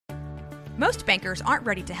Most bankers aren't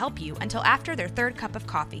ready to help you until after their third cup of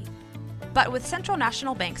coffee. But with Central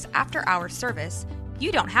National Bank's after-hours service,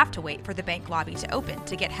 you don't have to wait for the bank lobby to open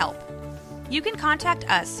to get help. You can contact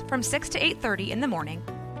us from 6 to 8:30 in the morning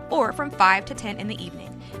or from 5 to 10 in the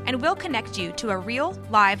evening, and we'll connect you to a real,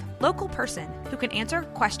 live, local person who can answer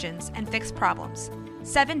questions and fix problems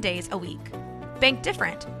 7 days a week. Bank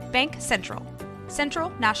different. Bank Central. Central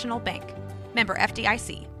National Bank. Member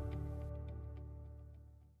FDIC.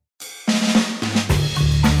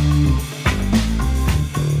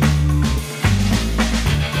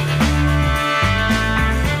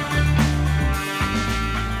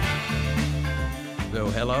 So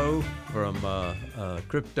hello from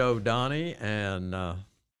Crypto Donnie and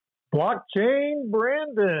Blockchain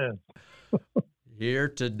Brandon. here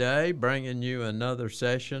today bringing you another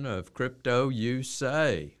session of Crypto You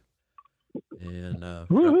Say. And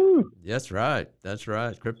Woohoo! that's right.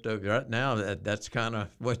 Crypto right now, that's kind of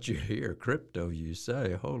what you hear. Crypto You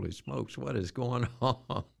Say. Holy smokes, what is going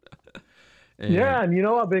on? And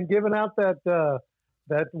I've been giving out that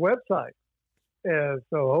website. And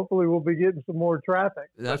so hopefully we'll be getting some more traffic.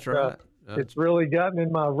 That's right. It's really gotten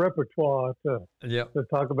in my repertoire to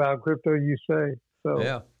talk about Crypto You Say.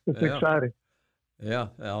 So it's exciting. Yeah.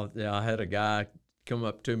 I had a guy come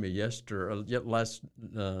up to me yesterday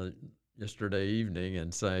evening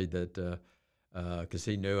and say that because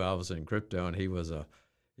he knew I was in crypto, and he was a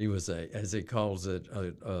as he calls it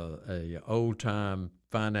a old time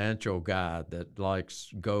financial guy that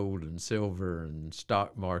likes gold and silver and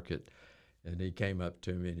stock market. And he came up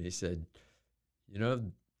to me and he said,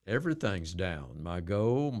 everything's down. My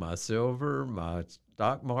gold, my silver, my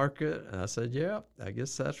stock market. And I said, yeah, I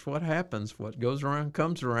guess that's what happens. What goes around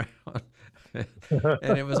comes around.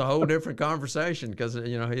 And it was a whole different conversation because,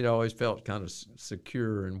 he'd always felt kind of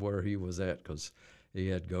secure in where he was at because he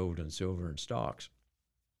had gold and silver and stocks.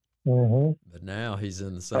 Mm-hmm. But now he's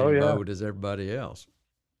in the same boat as everybody else.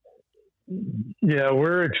 Yeah,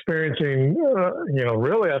 we're experiencing,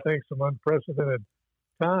 really, I think some unprecedented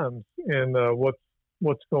times in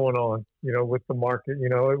what's going on, with the market.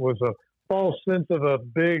 It was a false sense of a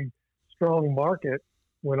big, strong market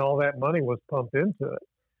when all that money was pumped into it,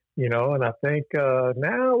 and I think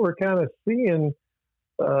now we're kind of seeing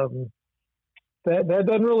that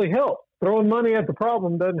doesn't really help. Throwing money at the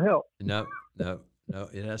problem doesn't help. No,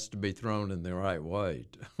 it has to be thrown in the right way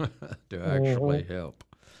to actually help.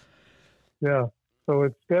 Yeah, so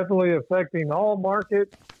it's definitely affecting all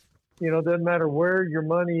markets. Doesn't matter where your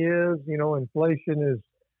money is. Inflation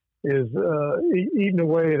is eating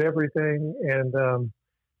away at everything, and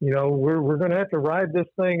we're going to have to ride this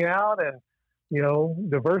thing out. And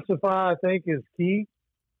diversify, I think, is key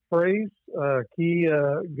phrase,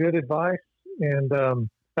 good advice, and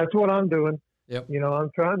that's what I'm doing. Yep. I'm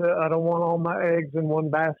trying to. I don't want all my eggs in one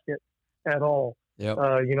basket at all. Yep.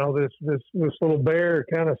 This little bear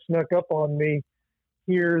kind of snuck up on me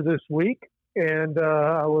here this week, and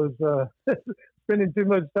I was spending too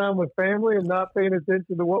much time with family and not paying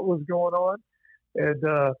attention to what was going on, and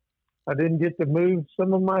I didn't get to move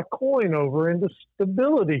some of my coin over into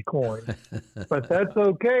Stability Coin, but that's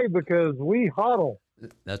okay because we hodl.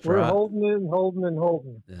 That's We're right. We're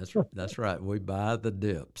holding. That's right. We buy the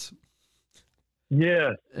dips.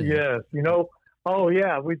 Yes. Oh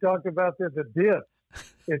yeah, we talked about the dip.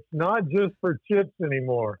 It's not just for chips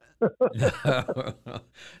anymore.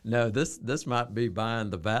 No, this might be buying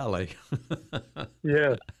the valley.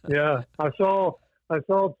 Yeah. I saw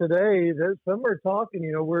today that some are talking.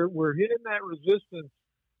 We're hitting that resistance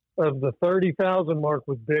of the 30,000 mark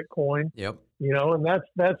with Bitcoin. Yep. And that's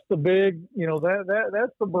the big.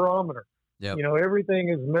 That's the barometer. Yep. Everything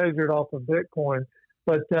is measured off of Bitcoin,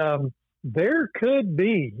 but there could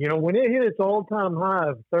be. When it hit its all-time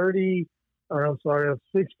high of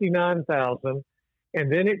 69,000,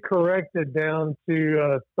 and then it corrected down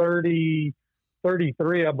to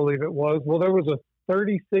 33, I believe it was. Well, there was a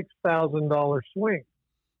 $36,000 swing.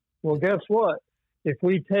 Well, guess what? If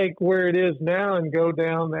we take where it is now and go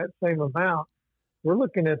down that same amount, we're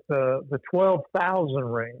looking at the 12,000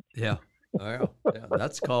 range. Yeah. Well,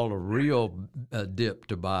 that's called a real dip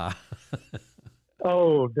to buy.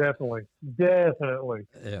 Oh, definitely. Yeah.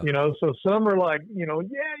 So some are like,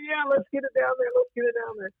 let's get it down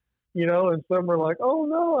there. And some are like, oh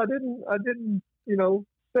no, I didn't,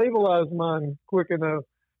 stabilize mine quick enough,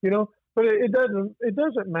 but it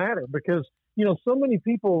doesn't matter because, so many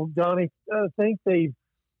people, Donnie, think they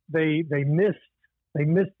missed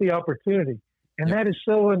the opportunity. And that is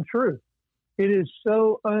so untrue. It is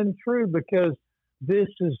so untrue because this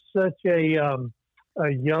is such a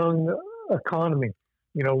young economy.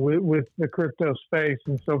 with the crypto space.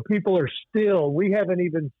 And so people are we haven't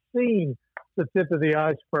even seen the tip of the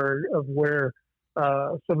iceberg of where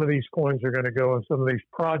some of these coins are going to go and some of these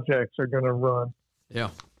projects are going to run. Yeah.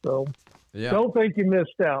 So yeah. Don't think you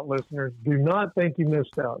missed out, listeners. Do not think you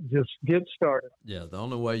missed out. Just get started. Yeah. The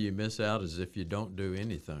only way you miss out is if you don't do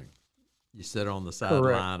anything. You sit on the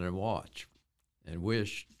sideline and watch and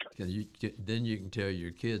wish. Then you can tell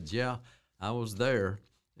your kids, yeah, I was there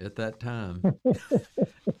at that time.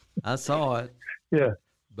 I saw it. Yeah.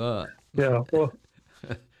 But. Yeah. Well,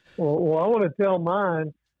 I want to tell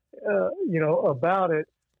mine, about it,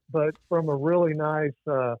 but from a really nice,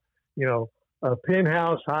 a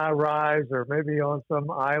penthouse high rise or maybe on some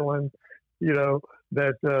island,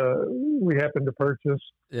 that we happened to purchase.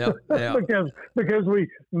 Yeah. because we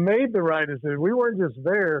made the right decision. We weren't just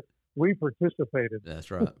there, we participated.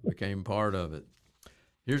 That's right. Became part of it.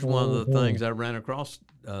 Here's one of the things I ran across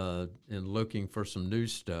in looking for some new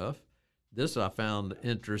stuff. This I found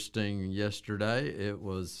interesting yesterday. It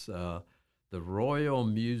was the Royal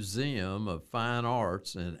Museum of Fine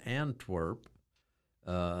Arts in Antwerp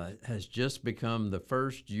has just become the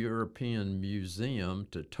first European museum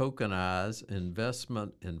to tokenize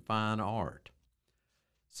investment in fine art.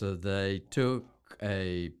 So they took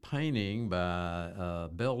a painting by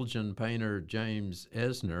Belgian painter James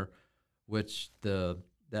Esner, which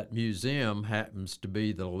that museum happens to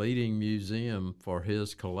be the leading museum for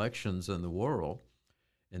his collections in the world.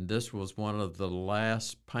 And this was one of the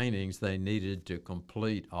last paintings they needed to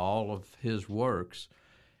complete all of his works.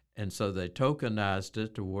 And so they tokenized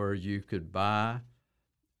it to where you could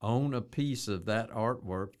own a piece of that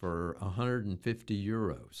artwork for 150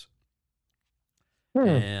 euros.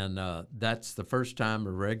 And that's the first time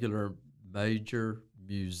a regular major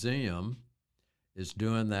museum is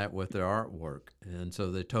doing that with their artwork. And so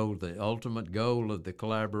they told the ultimate goal of the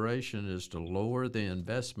collaboration is to lower the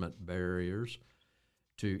investment barriers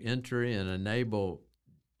to entry and enable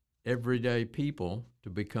everyday people to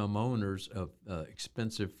become owners of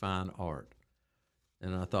expensive fine art.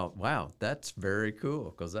 And I thought, wow, that's very cool,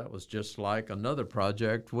 because that was just like another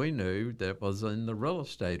project we knew that was in the real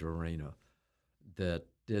estate arena that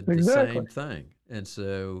did the same thing. And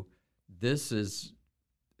so this is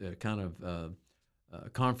kind of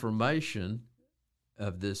confirmation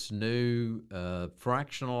of this new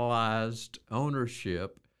fractionalized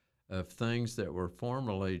ownership of things that were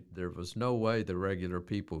formerly, there was no way the regular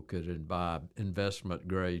people could imbibe investment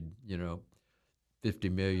grade,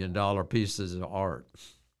 $50 million pieces of art.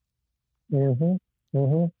 And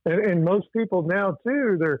most people now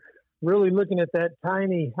too, they're really looking at that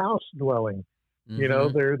tiny house dwelling.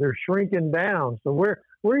 They're shrinking down. So where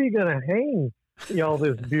are you going to hang all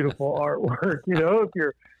this beautiful artwork?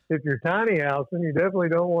 If you're tiny house, then you definitely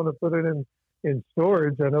don't want to put it in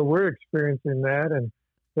storage. I know we're experiencing that,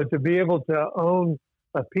 but to be able to own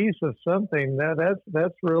a piece of something,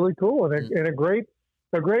 that's really cool and a great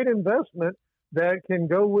investment that can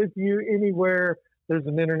go with you anywhere there's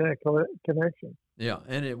an internet connection. Yeah,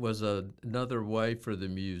 and it was another way for the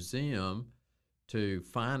museum to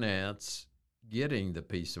finance getting the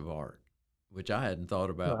piece of art, which I hadn't thought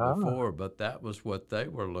about before, but that was what they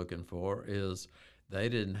were looking for, is they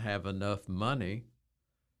didn't have enough money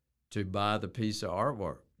to buy the piece of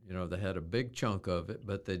artwork. They had a big chunk of it,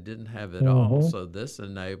 but they didn't have it all. So this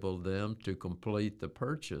enabled them to complete the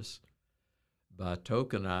purchase by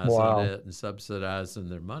tokenizing it and subsidizing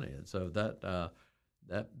their money. And so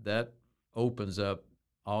that opens up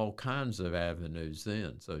all kinds of avenues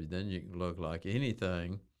then. So then you can look like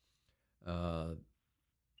anything,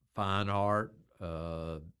 fine art,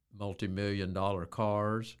 multi-million-dollar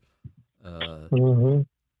cars,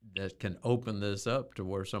 that can open this up to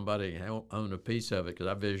where somebody can own a piece of it. Because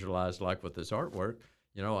I visualized, like with this artwork,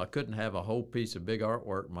 I couldn't have a whole piece of big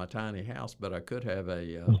artwork in my tiny house, but I could have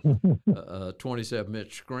a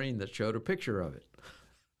 27-inch screen that showed a picture of it.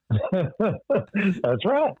 That's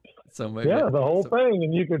right. So maybe, the whole thing,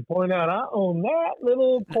 and you could point out, I own that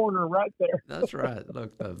little corner right there. That's right.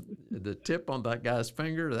 Look, the tip on that guy's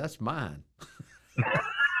finger, that's mine.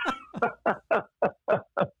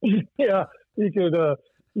 Yeah, you could.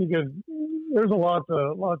 There's lots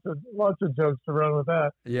of jokes to run with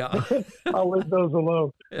that. Yeah, I'll leave those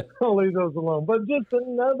alone. But just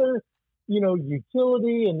another,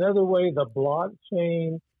 utility, another way the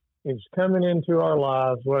blockchain is coming into our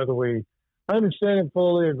lives, whether we understand it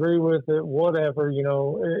fully, agree with it, whatever.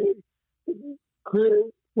 Who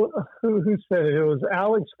said it? It was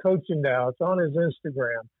Alex Cochindow. It's on his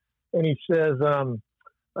Instagram, and he says,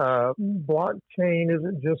 blockchain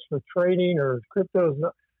isn't just for trading, or crypto is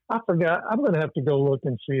not. I forgot. I'm going to have to go look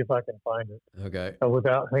and see if I can find it. Okay.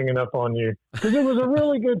 Without hanging up on you, because it was a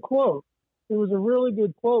really good quote. It was a really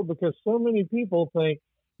good quote because so many people think,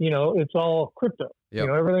 it's all crypto. Yep.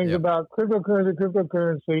 Everything's about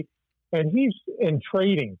cryptocurrency, and he's in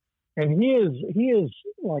trading, and he is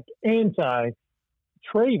like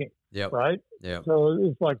anti-trading. Yep. Right. Yep. So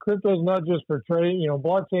it's like crypto is not just for trading.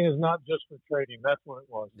 Blockchain is not just for trading. That's what it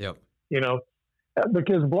was. Yep.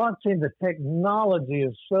 Because blockchain, the technology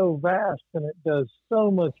is so vast and it does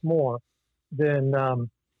so much more than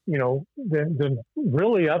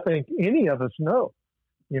really I think any of us know.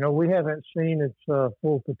 We haven't seen its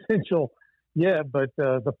full potential yet, but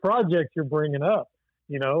the projects you're bringing up,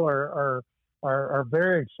 are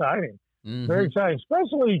very exciting. Mm-hmm. Very exciting,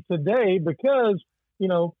 especially today because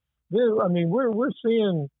we're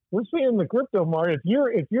seeing the crypto market.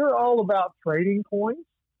 If you're all about trading coins,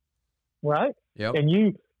 right? Yep. And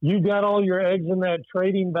you got all your eggs in that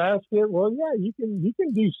trading basket. Well, yeah, you can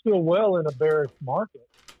do still well in a bearish market.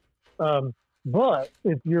 But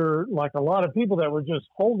if you're like a lot of people that were just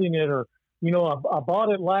holding it, or I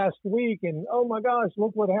bought it last week, and oh my gosh,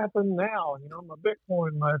 look what happened now. My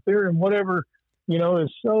Bitcoin, my Ethereum, whatever,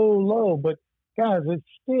 is so low. But guys, it's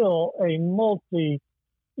still a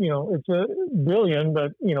it's a billion,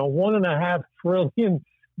 but $1.5 trillion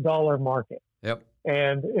market. Yep.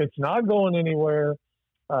 And it's not going anywhere.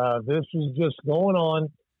 This is just going on.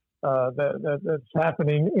 That's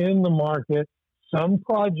happening in the market. Some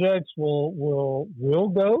projects will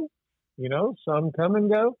go. Some come and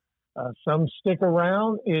go. Some stick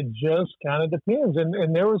around. It just kind of depends.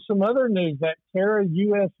 And there was some other news that Terra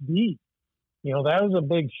USD. That was a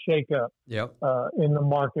big shakeup. Yep. In the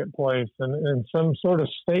marketplace, and some sort of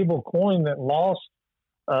stable coin that lost.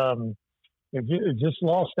 It just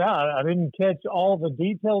lost out. I didn't catch all the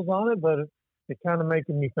details on it, but it kind of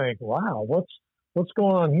making me think, wow, what's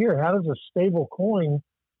going on here? How does a stable coin,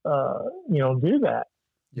 do that?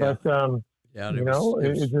 Yeah. But,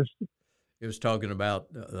 it was talking about,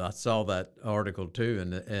 I saw that article too,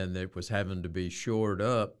 and it was having to be shored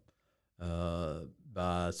up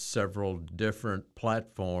by several different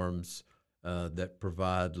platforms that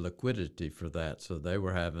provide liquidity for that. So they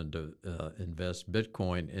were having to invest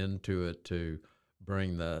Bitcoin into it to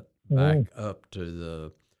bring that back up to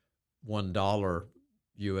the $1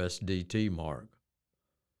 USDT mark.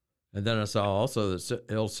 And then I saw also that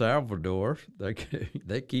El Salvador,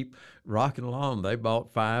 they keep rocking along. They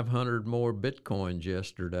bought 500 more Bitcoins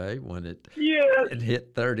yesterday when it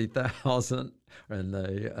hit 30,000. And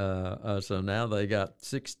so now they got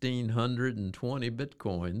 1,620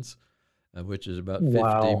 Bitcoins, which is about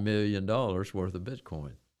 $50 million worth of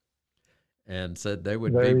Bitcoin, and said they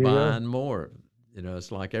would be buying more. It's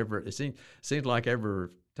like it seems like every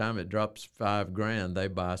time it drops $5,000, they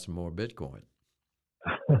buy some more Bitcoin.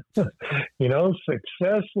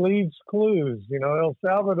 Success leaves clues. El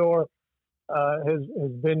Salvador has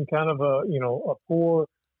been kind of a poor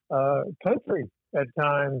country at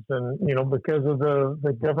times, and because of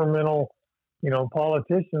the governmental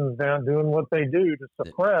politicians down doing what they do to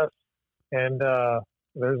suppress. And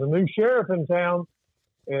there's a new sheriff in town,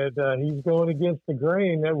 and he's going against the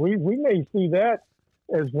grain. That we may see that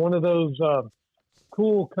as one of those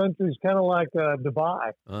cool countries, kind of like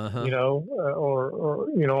Dubai, or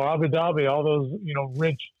Abu Dhabi, all those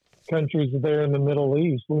rich countries there in the Middle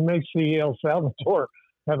East. We may see El Salvador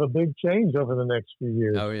have a big change over the next few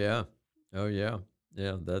years. Oh yeah.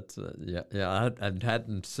 That's I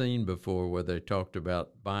hadn't seen before where they talked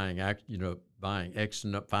about buying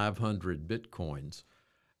 500 Bitcoins.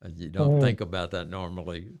 You don't think about that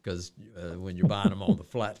normally because when you're buying them on the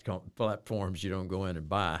platforms, you don't go in and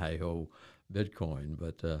buy hey-ho Bitcoin.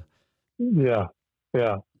 But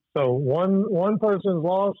so one person's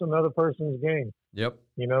loss, another person's gain. Yep.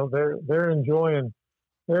 They're enjoying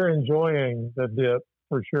the dip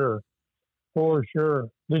for sure. For sure.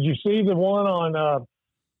 Did you see the one on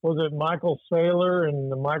was it Michael Saylor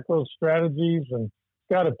and the MicroStrategies, and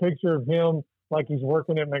got a picture of him like he's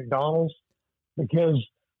working at McDonald's because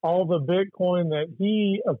all the Bitcoin that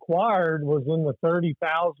he acquired was in the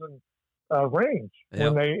 30,000 range.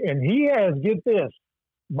 Yep. And he has, get this,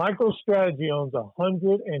 MicroStrategy owns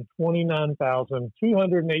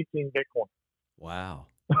 129,218 Bitcoin. Wow.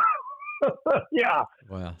 Yeah.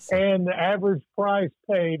 Wow. And the average price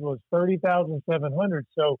paid was 30,700.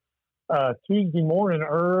 So Tuesday morning,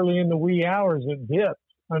 early in the wee hours, it dipped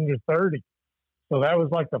under 30. So that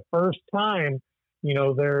was like the first time,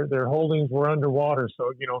 their holdings were underwater.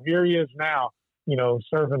 So, here he is now,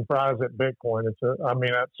 serving fries at Bitcoin.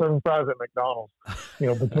 Serving fries at McDonald's,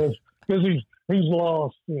 because he's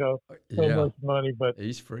lost, so much money. But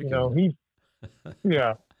he's freaking.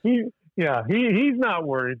 Yeah. he's not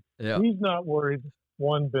worried. Yeah. He's not worried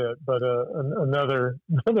one bit. But another,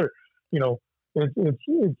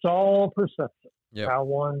 it's all perception. Yep. How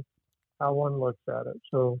one looks at it.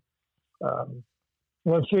 So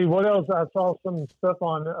let's see what else. I saw some stuff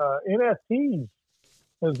on NFTs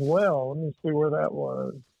as well. Let me see where that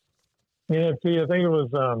was. NFT. I think it was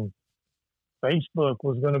Facebook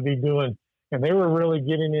was going to be doing, and they were really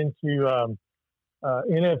getting into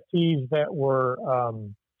NFTs that were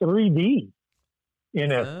 3D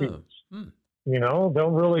NFTs.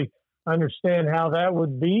 Don't really understand how that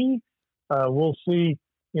would be. We'll see,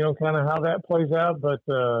 kind of how that plays out. But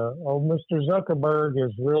old Mr. Zuckerberg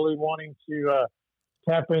is really wanting to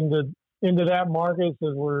tap into that market,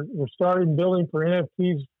 as we're starting building for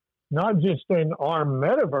NFTs, not just in our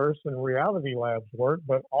metaverse and Reality Labs work,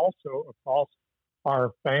 but also across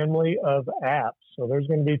our family of apps. So there's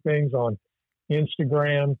going to be things on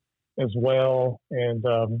Instagram as well. And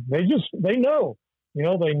they know,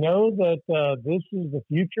 they know that this is the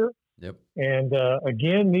future. Yep. And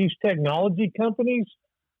again, these technology companies,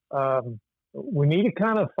 we need to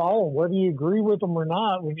kind of follow, whether you agree with them or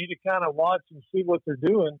not. We need to kind of watch and see what they're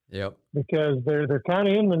doing. Yep. Because they're kind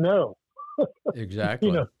of in the know.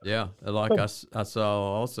 Exactly. Yeah. Like I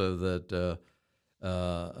saw also that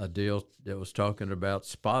a deal that was talking about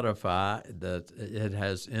Spotify, that it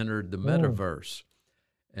has entered the metaverse,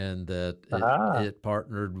 and that it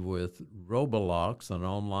partnered with Roblox, an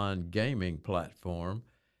online gaming platform,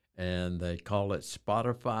 and they call it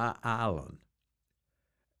Spotify Island.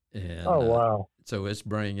 And, wow. So it's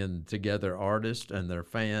bringing together artists and their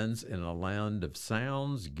fans in a land of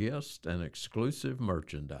sounds, gifts, and exclusive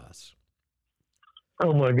merchandise.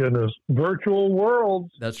 Oh, my goodness. Virtual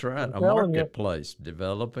worlds. That's right. A marketplace,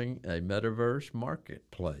 developing a metaverse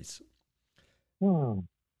marketplace.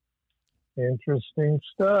 Interesting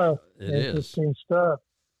stuff. Interesting stuff.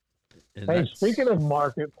 And hey, speaking of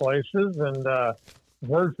marketplaces and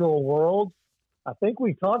virtual worlds, I think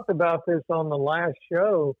we talked about this on the last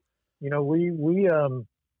show.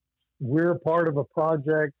 We're part of a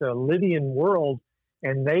project, Lydian World,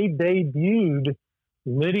 and they debuted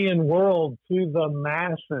Lydian World to the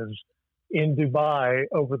masses in Dubai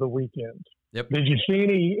over the weekend. Yep. Did you see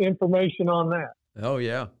any information on that? Oh,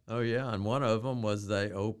 yeah. And one of them was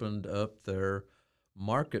they opened up their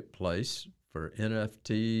marketplace for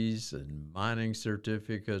NFTs and mining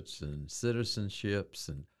certificates and citizenships.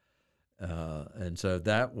 And so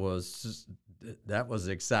that was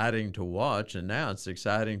exciting to watch. And now it's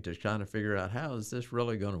exciting to kind of figure out, how is this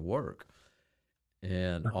really going to work?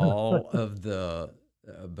 And all of the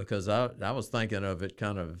because I was thinking of it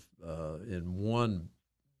kind of in one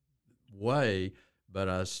way, but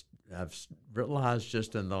I've realized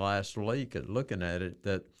just in the last week at looking at it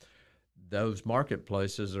that those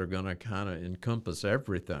marketplaces are going to kind of encompass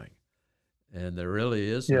everything, and there really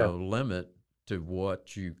is no limit to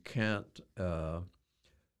what you can't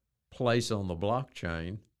place on the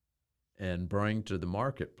blockchain and bring to the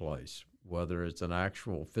marketplace, whether it's an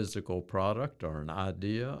actual physical product or an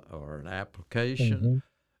idea or an application.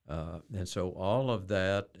 And so all of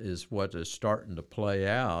that is what is starting to play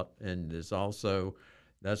out, and is also,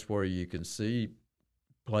 that's where you can see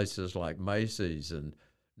places like Macy's and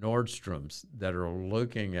Nordstrom's that are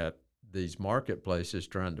looking at these marketplaces,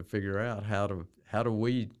 trying to figure out how do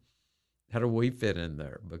we fit in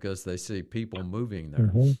there, because they see people moving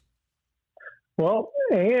there. Well,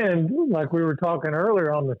 and like we were talking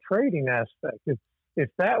earlier on the trading aspect, if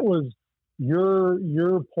that was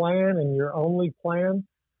your plan and your only plan,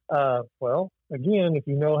 well, again, if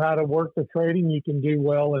you know how to work the trading, you can do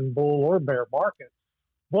well in bull or bear markets.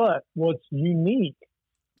 But what's unique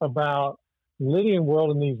about Lydian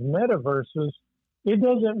World and these metaverses, it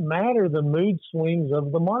doesn't matter the mood swings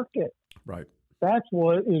of the market. Right. That's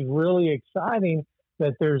what is really exciting,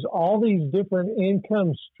 that there's all these different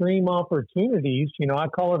income stream opportunities. I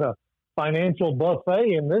call it a financial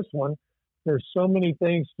buffet in this one. There's so many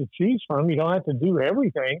things to choose from. You don't have to do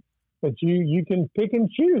everything, but you can pick and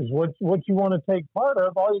choose what you want to take part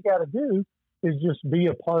of. All you got to do is just be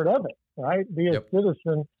a part of it, right? Be a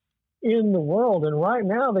citizen in the world. And right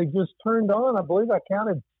now they just turned on, I believe I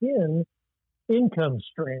counted 10 income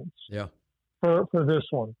streams for this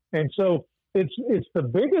one. And so it's the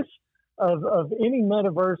biggest of any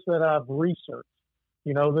metaverse that I've researched.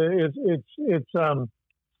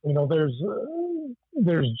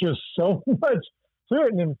 There's just so much to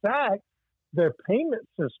it. And in fact, their payment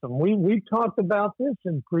system, we've talked about this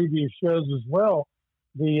in previous shows as well.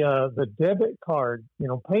 The debit card,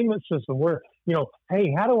 payment system where,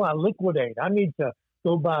 hey, how do I liquidate? I need to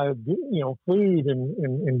go buy, food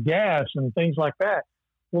and gas and things like that.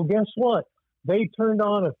 Well, guess what? they turned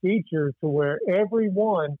on a feature to where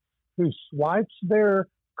everyone who swipes their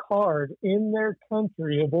card in their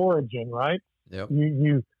country of origin, right? Yep.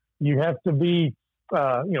 You have to be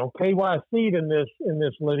KYC'd in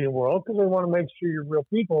this Lydian world because they want to make sure you're real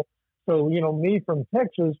people. So me from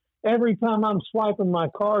Texas, every time I'm swiping my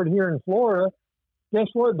card here in Florida, guess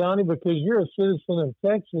what, Donnie? Because you're a citizen of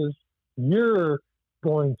Texas, you're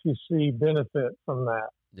going to see benefit from that.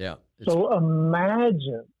 Yeah. So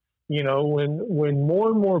imagine, when more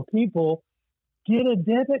and more people get a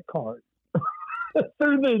debit card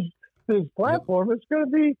through this platform, yep. it's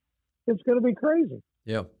going to be crazy.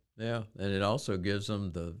 Yeah. Yeah. And it also gives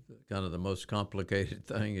them the kind of the most complicated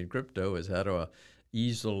thing in crypto is how do I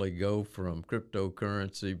easily go from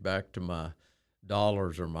cryptocurrency back to my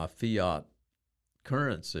dollars or my fiat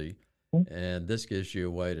currency. Mm-hmm. And this gives you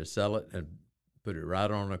a way to sell it and put it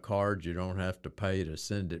right on a card. You don't have to pay to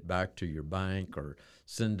send it back to your bank or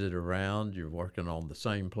send it around. You're working on the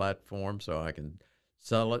same platform, so I can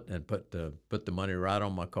sell it and put the money right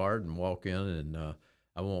on my card and walk in. And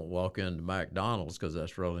I won't walk into McDonald's because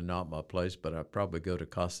that's really not my place, but I'd probably go to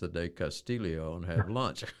Casa de Castillo and have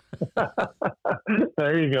lunch.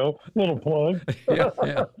 There you go. Little plug. Yeah.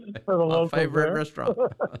 For the my favorite restaurant.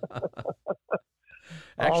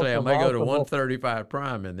 Actually, awesome, I may go to 135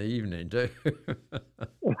 Prime in the evening, too.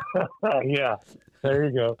 Yeah, there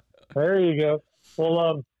you go.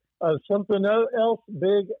 Well, something else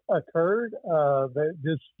big occurred.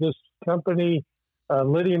 That this company,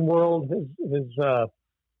 Lydian World,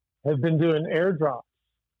 has been doing airdrops,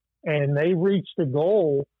 and they reached a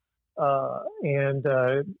goal, and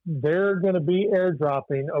they're going to be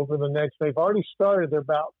airdropping over the next. They've already started. They're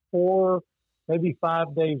about 4, maybe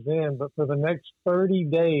 5 days in, but for the next 30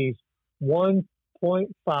 days,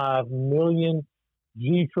 1.5 million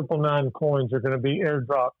G999 coins are going to be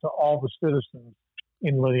airdropped to all the citizens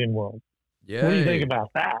in Lydian World. Yay. What do you think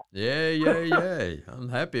about that? Yay. I'm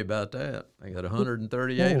happy about that. I got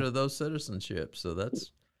 138 of those citizenships, so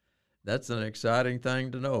that's an exciting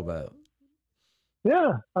thing to know about.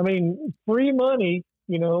 Yeah, I mean, free money,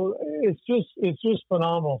 it's just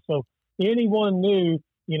phenomenal. So anyone new,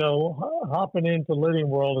 hopping into Lydian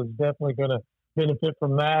World is definitely going to benefit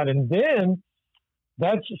from that. And then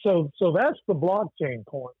that's the blockchain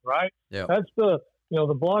coin, right? Yeah. That's the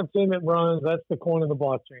blockchain that runs. That's the coin of the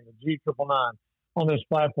blockchain, the G999 on this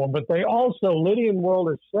platform. But they also, Lydian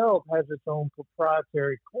World itself has its own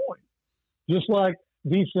proprietary coin, just like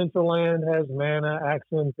Decentraland has Mana,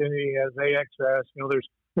 Axie Infinity has AXS.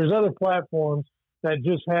 There's other platforms that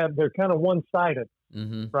just they're kind of one-sided,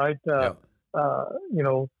 mm-hmm. right? Yeah.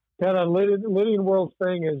 Kind of Lydian World's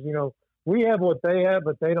thing is, we have what they have,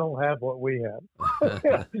 but they don't have what we have.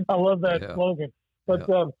 I love that slogan. But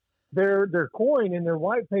their coin in their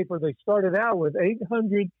white paper, they started out with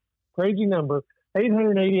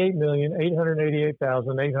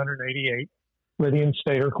 888,888,888 Lydian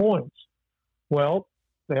Stater coins. Well,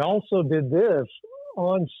 they also did this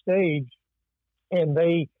on stage, and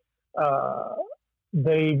they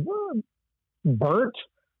burnt,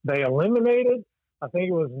 they eliminated, I think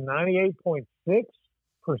it was 98.6%,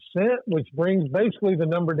 which brings basically the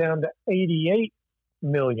number down to 88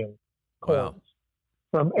 million coins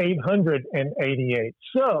from 888.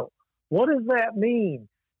 So what does that mean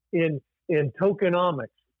in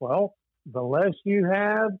tokenomics? Well, the less you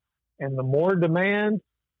have and the more demand,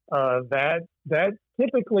 that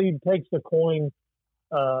typically takes the coin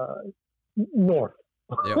north.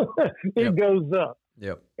 Yep. It goes up.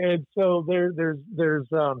 Yep. And so there's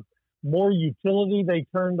more utility they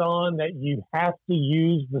turned on that you have to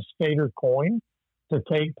use the Stater coin to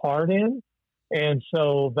take part in. And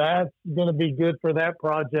so that's going to be good for that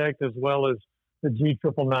project as well as the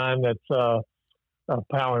G999 that's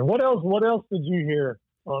powering. What else did you hear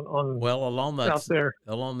on along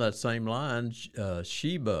that same line,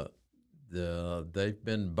 Shiba, they've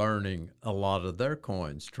been burning a lot of their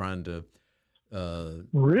coins, trying to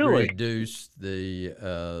reduce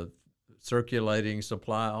the circulating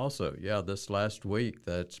supply also. Yeah, this last week,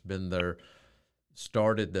 that's been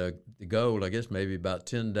started the goal, I guess maybe about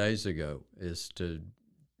 10 days ago, is to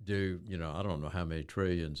do, I don't know how many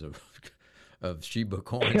trillions of Shiba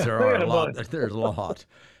coins there are. There's a lot.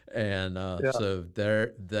 And so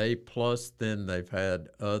then they've had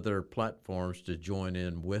other platforms to join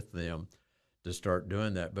in with them to start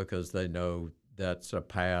doing that because they know that's a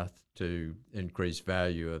path to increase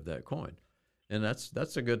value of that coin. And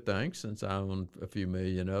that's a good thing. Since I own a few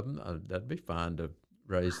million of them, that'd be fine to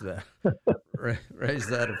raise that. raise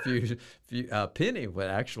that a few penny would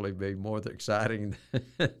actually be more exciting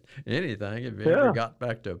than anything if it ever got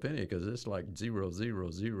back to a penny, because it's like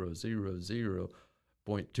 0.00000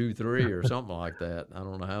 0.23 or something like that. I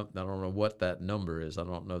don't know what that number is. I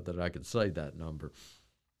don't know that I could say that number.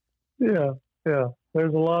 Yeah, yeah.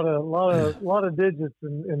 There's a lot of digits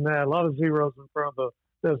in that, a lot of zeros in front of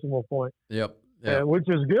the decimal point. Yep. Which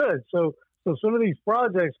is good. So some of these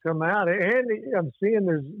projects come out, and I'm seeing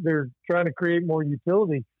they're trying to create more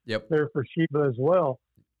utility there for Sheba as well,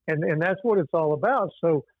 and that's what it's all about.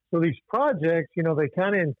 So these projects, they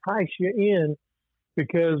kind of entice you in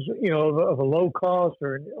because of a low cost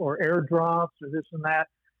or airdrops or this and that,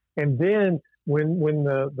 and then when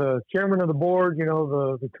the chairman of the board,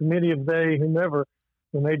 the committee of whomever,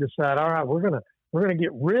 when they decide, all right, we're gonna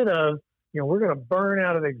get rid of, we're gonna burn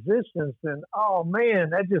out of existence, then oh man,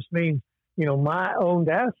 that just means my owned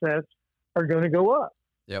assets are going to go up,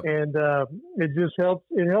 and it just helps.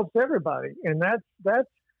 It helps everybody, and that's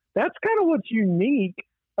kind of what's unique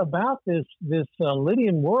about this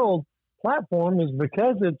Lydian World platform, is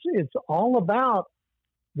because it's all about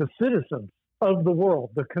the citizens of the world,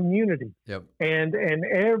 the community, and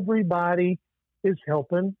everybody is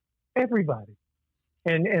helping everybody,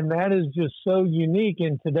 and that is just so unique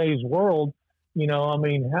in today's world.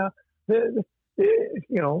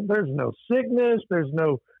 There's no sickness, there's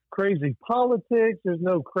no crazy politics, there's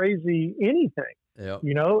no crazy anything.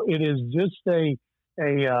 It is just I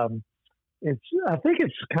think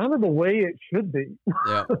it's kind of the way it should be.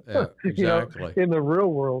 Exactly. In the real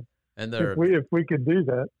world. And if we could do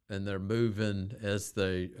that. And they're moving as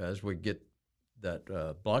we get that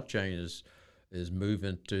blockchain is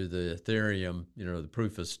moving to the Ethereum, the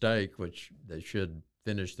proof of stake, which they should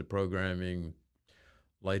finish the programming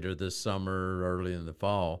later this summer, early in the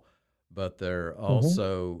fall, but they're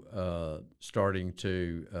also starting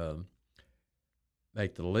to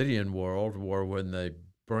make the Lydian world where when they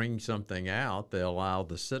bring something out, they allow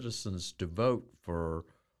the citizens to vote for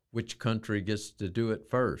which country gets to do it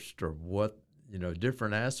first, or what,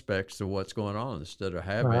 different aspects of what's going on, instead of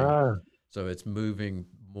having. So it's moving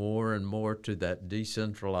more and more to that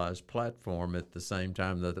decentralized platform at the same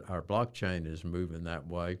time that our blockchain is moving that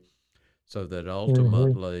way. So that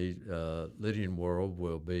ultimately, Lydian World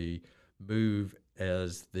will move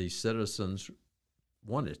as the citizens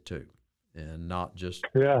want it to, and not just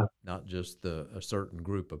a certain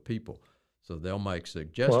group of people. So they'll make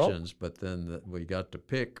suggestions, but then we got to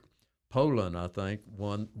pick. Poland, I think,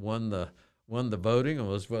 won the voting and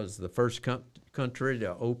was the first country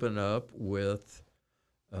to open up with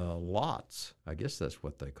lots. I guess that's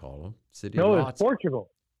what they call them. City lots. It's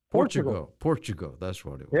Portugal. Portugal. That's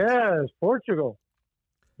what it was. Yeah, it's Portugal.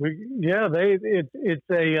 It's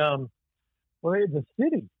the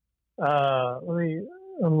city.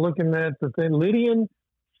 I'm looking at the thing, Lydian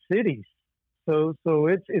cities. So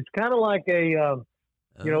it's kind of like a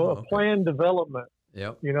planned development.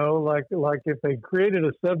 Yep. Like if they created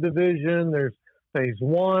a subdivision, there's phase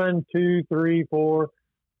 1, 2, 3, 4.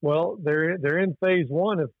 Well, they're in phase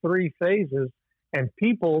 1 of 3 phases, and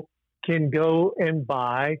people can go and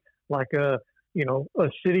buy like a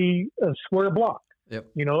square block, of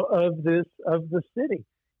the city,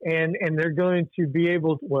 and they're going to be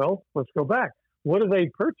able to, well, let's go back. What do they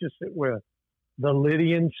purchase it with? The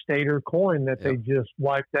Lydian Stater coin that they just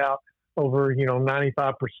wiped out over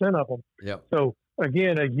 95% of them. Yep. So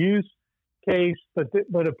again, a use case,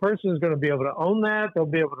 but a person is going to be able to own that. They'll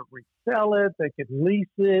be able to resell it. They could lease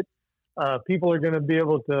it. People are going to be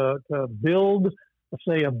able to build,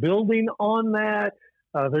 say, a building on that.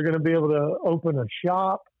 They're going to be able to open a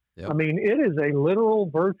shop. Yep. I mean, it is a literal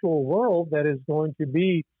virtual world that is going to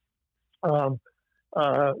be,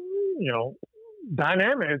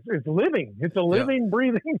 dynamic. It's living. It's a living,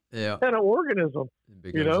 breathing kind of organism.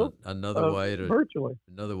 Another way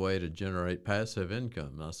to generate passive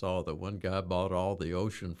income. I saw that one guy bought all the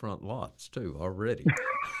oceanfront lots too already.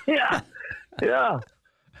 Yeah.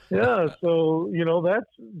 So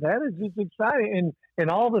that is just exciting, and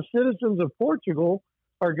all the citizens of Portugal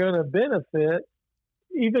are going to benefit,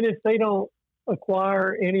 even if they don't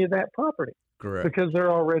acquire any of that property. Correct. Because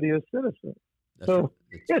they're already a citizen. So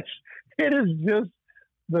it is just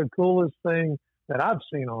the coolest thing that I've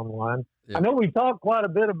seen online. Yep. I know we talked quite a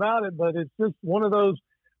bit about it, but it's just one of those.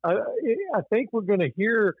 I think we're going to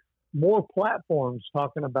hear more platforms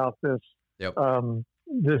talking about this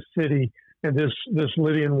this city and this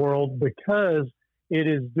Lydian world, because it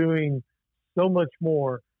is doing so much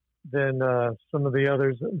more than some of the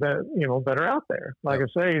others that are out there. Like I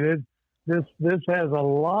say, this has a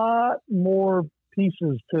lot more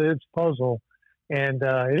pieces to its puzzle. And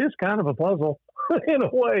it is kind of a puzzle in a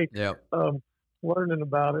way, learning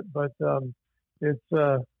about it. But it's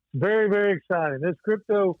very, very exciting. This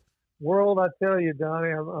crypto world, I tell you,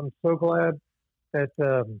 Donnie, I'm so glad that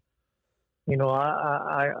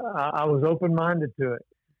I was open-minded to it.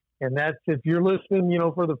 And that's, if you're listening,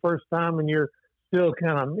 for the first time and you're still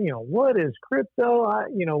kind of, what is crypto?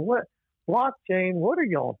 What blockchain? What are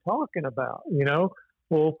y'all talking about?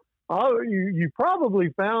 Well, you probably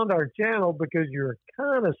found our channel because you're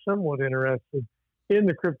kind of somewhat interested in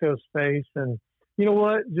the crypto space. And you know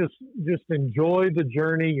what? Just enjoy the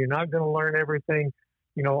journey. You're not going to learn everything,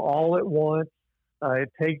 all at once.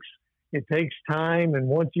 It takes time. And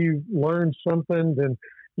once you learn something, then,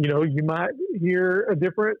 you might hear a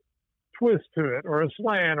different twist to it, or a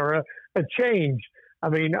slant, or a change. I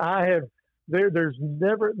mean, there's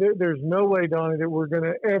no way, Donnie, that we're going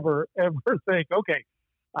to ever think, okay,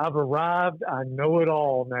 I've arrived, I know it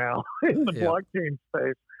all now in the blockchain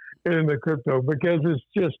space, in the crypto, because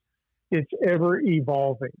it's ever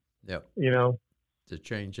evolving. Yep. To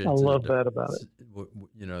change it. I love that about it.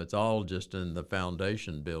 It's all just in the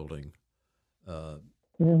foundation building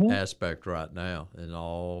aspect right now, in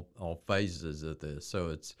all phases of this.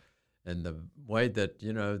 So and the way that,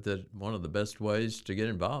 that one of the best ways to get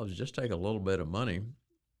involved is just take a little bit of money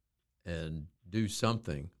and do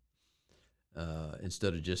something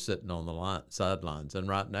instead of just sitting on the sidelines. And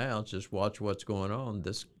right now, just watch what's going on.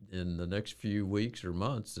 In the next few weeks or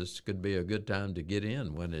months, this could be a good time to get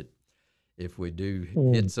in if we do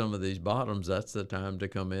hit some of these bottoms. That's the time to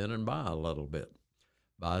come in and buy a little bit.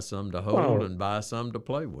 Buy some to hold and buy some to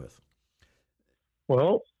play with.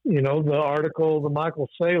 Well, the article, the Michael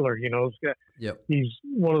Saylor, he's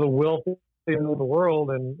one of the wealthiest in the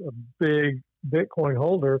world and a big Bitcoin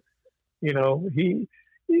holder. If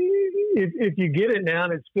you get it now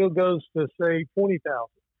and it still goes to, say, 20,000,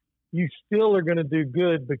 you still are going to do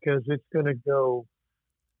good, because it's going to go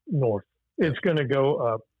north. It's going to go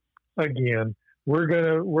up again. We're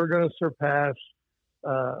going to surpass.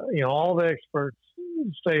 All the experts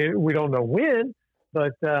say we don't know when,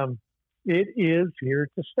 but it is here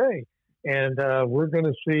to stay, and we're going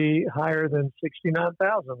to see higher than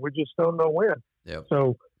 69,000. We just don't know when. Yep.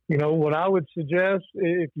 So, what I would suggest,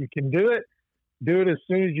 if you can do it as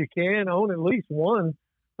soon as you can. Own at least one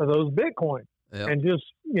of those Bitcoin, and just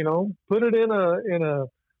put it in a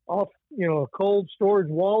cold storage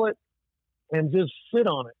wallet, and just sit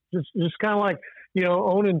on it. Just kind of like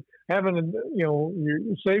you're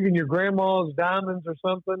saving your grandma's diamonds or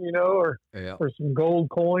something, or some gold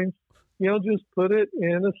coins. Just put it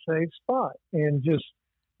in a safe spot and just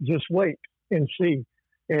wait and see.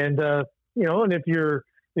 And and if you're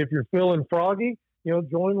feeling froggy,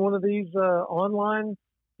 join one of these online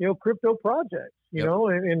crypto projects,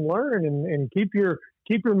 and learn and keep your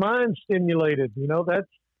mind stimulated.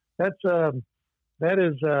 That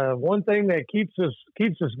is one thing that keeps us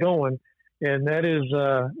going, and that is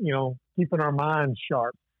keeping our minds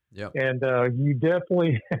sharp. Yep. And you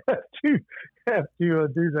definitely have to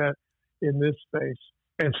do that in this space.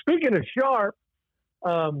 And speaking of sharp,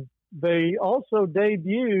 they also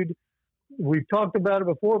debuted, we've talked about it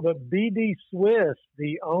before, but BD Swiss,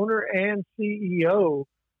 the owner and CEO,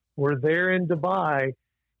 were there in Dubai.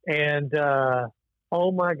 And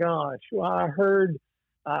oh my gosh, I heard,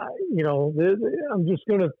 I'm just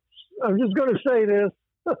gonna say this,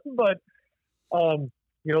 but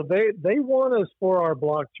they want us for our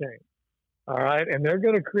blockchain. All right, and they're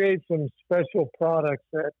going to create some special products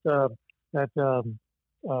that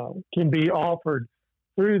can be offered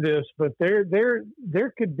through this. But there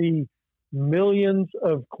could be millions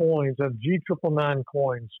of coins, of G999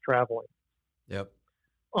 coins, traveling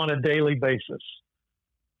on a daily basis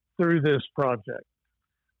through this project,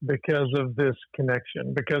 because of this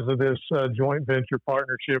connection, because of this joint venture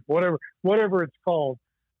partnership, whatever it's called.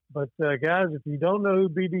 But guys, if you don't know who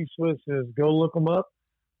BD Swiss is, go look them up.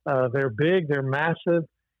 They're big, they're massive,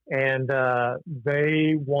 and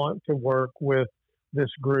they want to work with this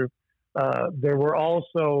group. There were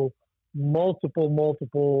also multiple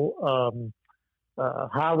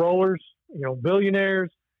high rollers, billionaires,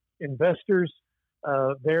 investors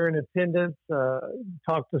there in attendance.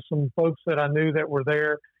 Talked to some folks that I knew that were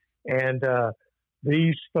there, and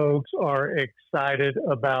these folks are excited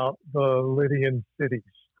about the Lydian cities.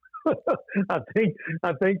 I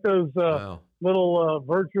think those little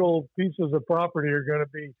virtual pieces of property are going to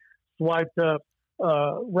be swiped up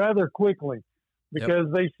rather quickly,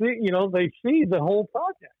 because they see the whole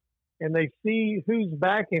project, and they see who's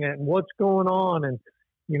backing it and what's going on, and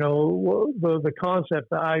the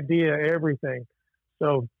concept, the idea, everything.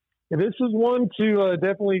 So this is one to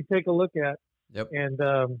definitely take a look at and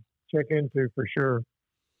check into for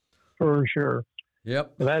sure.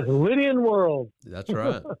 Yep. That's Lydian World. That's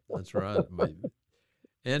right. That's right.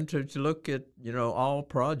 And to look at, all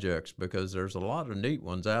projects, because there's a lot of neat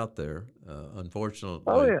ones out there.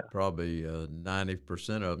 Unfortunately, probably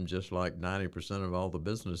 90% of them, just like 90% of all the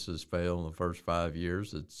businesses fail in the first 5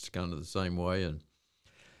 years. It's kind of the same way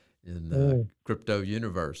in the crypto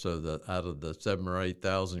universe. So that out of the 7,000 or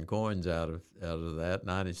 8,000 coins out of that,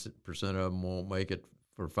 90% of them won't make it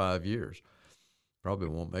for 5 years. Probably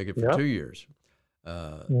won't make it for 2 years.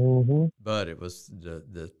 But it was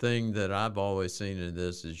the thing that I've always seen in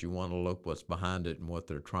this is you want to look what's behind it and what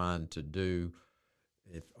they're trying to do.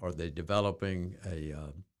 Are they developing a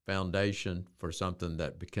foundation for something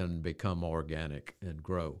that can become organic and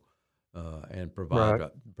grow and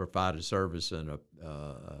provide a service and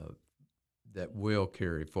that will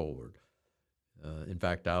carry forward. In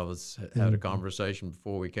fact, I had a conversation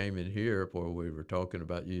before we came in here where we were talking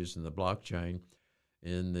about using the blockchain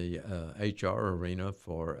in the HR arena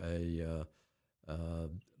for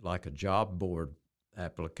like a job board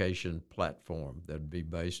application platform that'd be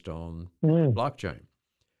based on blockchain.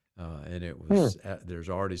 And it was there's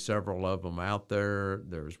already several of them out there.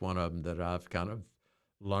 There's one of them that I've kind of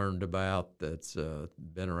learned about that's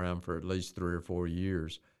been around for at least 3 or 4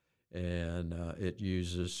 years, and it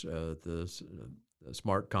uses the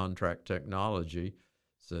smart contract technology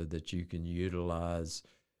so that you can utilize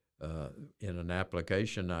in an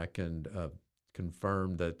application. I can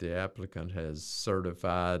confirm that the applicant has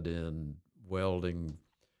certified in welding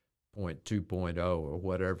 0.2.0 or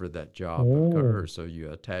whatever that job occurs. So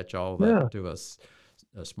you attach all that to a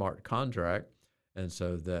smart contract. And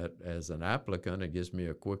so that as an applicant, it gives me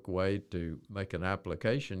a quick way to make an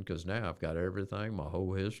application, because now I've got everything, my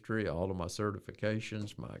whole history, all of my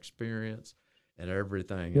certifications, my experience, and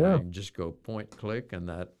everything. And I can just go point, click, and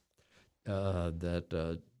that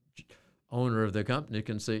owner of the company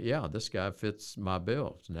can see, this guy fits my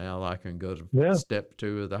bills. Now I can go to step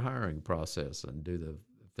 2 of the hiring process and do the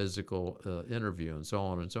physical interview and so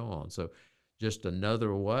on and so on. So just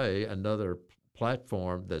another way, another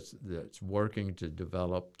platform that's working to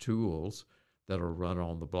develop tools that'll run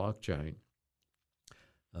on the blockchain.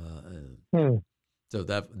 So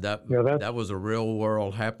that was a real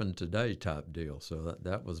world happen today type deal. So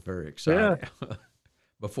that was very exciting.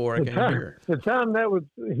 Before I came here, the time that would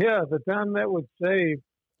save,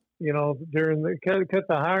 during cut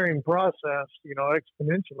the hiring process,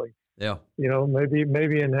 exponentially. Yeah.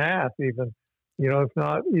 Maybe in half even, if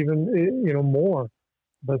not even, more.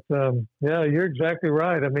 But you're exactly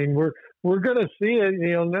right. I mean, we're going to see it.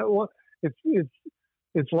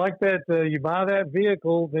 It's like that. You buy that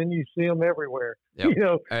vehicle, then you see them everywhere.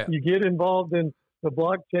 Yep. You get involved in the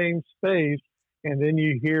blockchain space, and then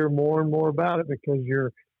you hear more and more about it because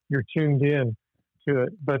you're tuned in to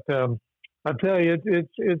it. But I tell you,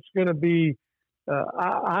 it's going to be.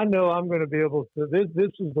 I know I'm going to be able to.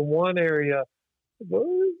 This is the one area,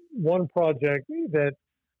 one project that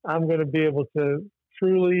I'm going to be able to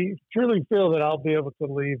truly feel that I'll be able to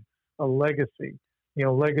leave a legacy,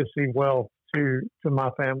 legacy wealth to my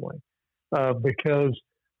family, because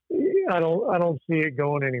I don't see it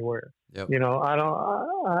going anywhere. Yep.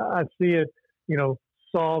 I see it,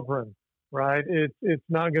 sovereign, right? It's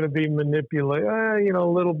not going to be manipulated, a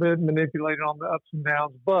little bit manipulated on the ups and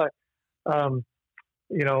downs, but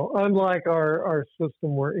unlike our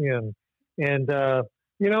system we're in, and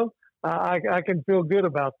I can feel good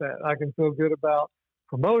about that. I can feel good about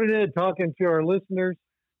promoting it, talking to our listeners,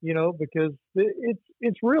 because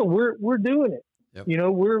it's real. We're doing it. Yep.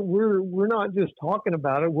 We're not just talking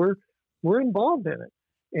about it. We're involved in it,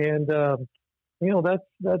 and that's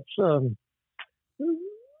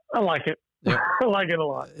I like it. Yep. I like it a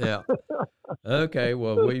lot. Yeah. Okay.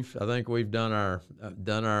 Well, I think we've done our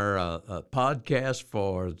podcast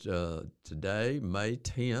for today, May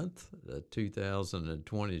 10th,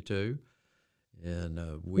 2022, and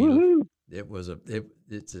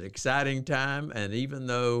it's an exciting time. And even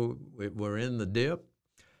though we're in the dip,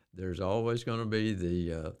 there's always going to be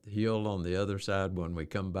the hill on the other side when we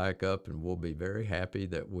come back up, and we'll be very happy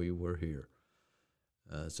that we were here.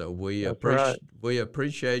 So we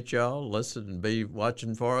appreciate y'all. Listen and be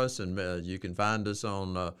watching for us, and you can find us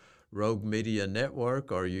on Rogue Media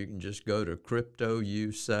Network, or you can just go to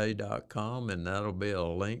cryptousay.com, and that'll be a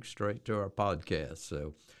link straight to our podcast.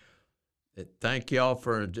 So thank y'all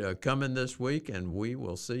for coming this week, and we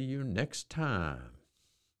will see you next time.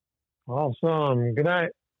 Awesome. Good night.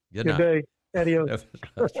 Good night. Day. Adios.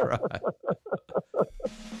 That's right.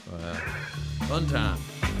 Well, fun time.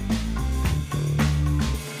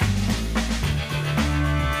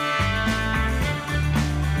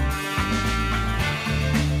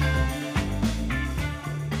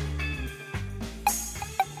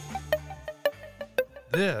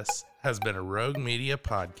 This has been a Rogue Media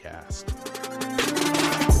podcast.